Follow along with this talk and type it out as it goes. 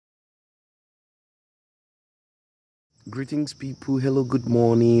Greetings, people. Hello, good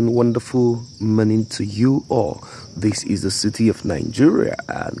morning, wonderful morning to you all. This is the city of Nigeria,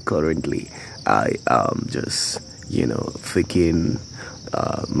 and currently I am just, taking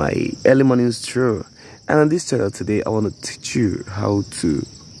my early morning stroll. And on this channel today, I want to teach you how to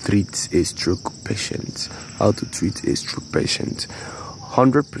treat a stroke patient. How to treat a stroke patient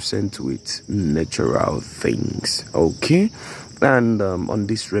 100% with natural things. Okay. And on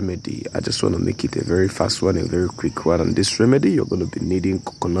this remedy, I just want to make it a very fast one, a very quick one. On this remedy, you're going to be needing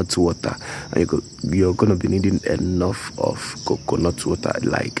coconut water, and you're going to be needing enough of coconut water,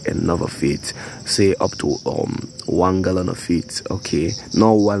 like enough of it, say up to 1 gallon of it. Okay,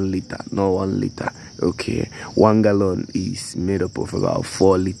 not 1 liter, not 1 liter. Okay, 1 gallon is made up of about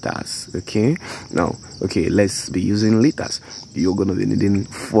 4 liters. Okay, now, okay, let's be using liters. You're going to be needing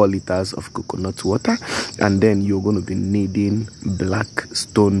 4 liters of coconut water, and then you're going to be needing black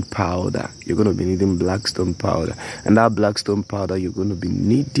stone powder. You're going to be needing black stone powder, and that black stone powder you're going to be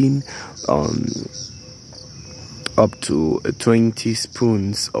needing up to 20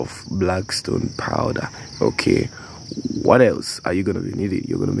 spoons of black stone powder. Okay, what else are you going to be needing?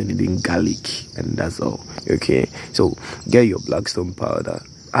 You're going to be needing garlic, and that's all. Okay, so get your black stone powder,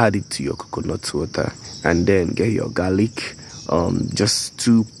 add it to your coconut water, and then get your garlic, just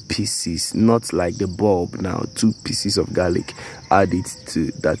 2 pieces, not like the bulb now, 2 pieces of garlic. Add it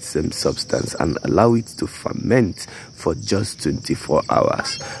to that same substance and allow it to ferment for just 24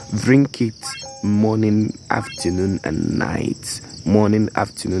 hours. Drink it morning, afternoon, and night. Morning,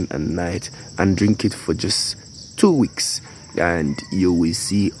 afternoon, and night, and drink it for just 2 weeks, and you will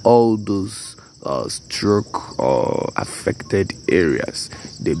see all those stroke or affected areas,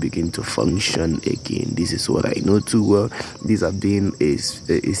 they begin to function again. This is what I know too well. These have been a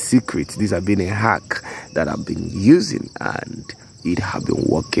secret. These have been a hack that I've been using, and it have been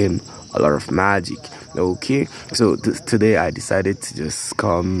working a lot of magic. Okay, so today I decided to just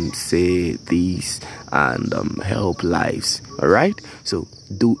come say this and help lives. All right, so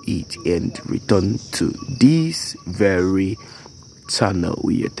do it and return to this very channel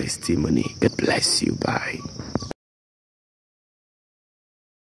with your testimony. God bless you. Bye.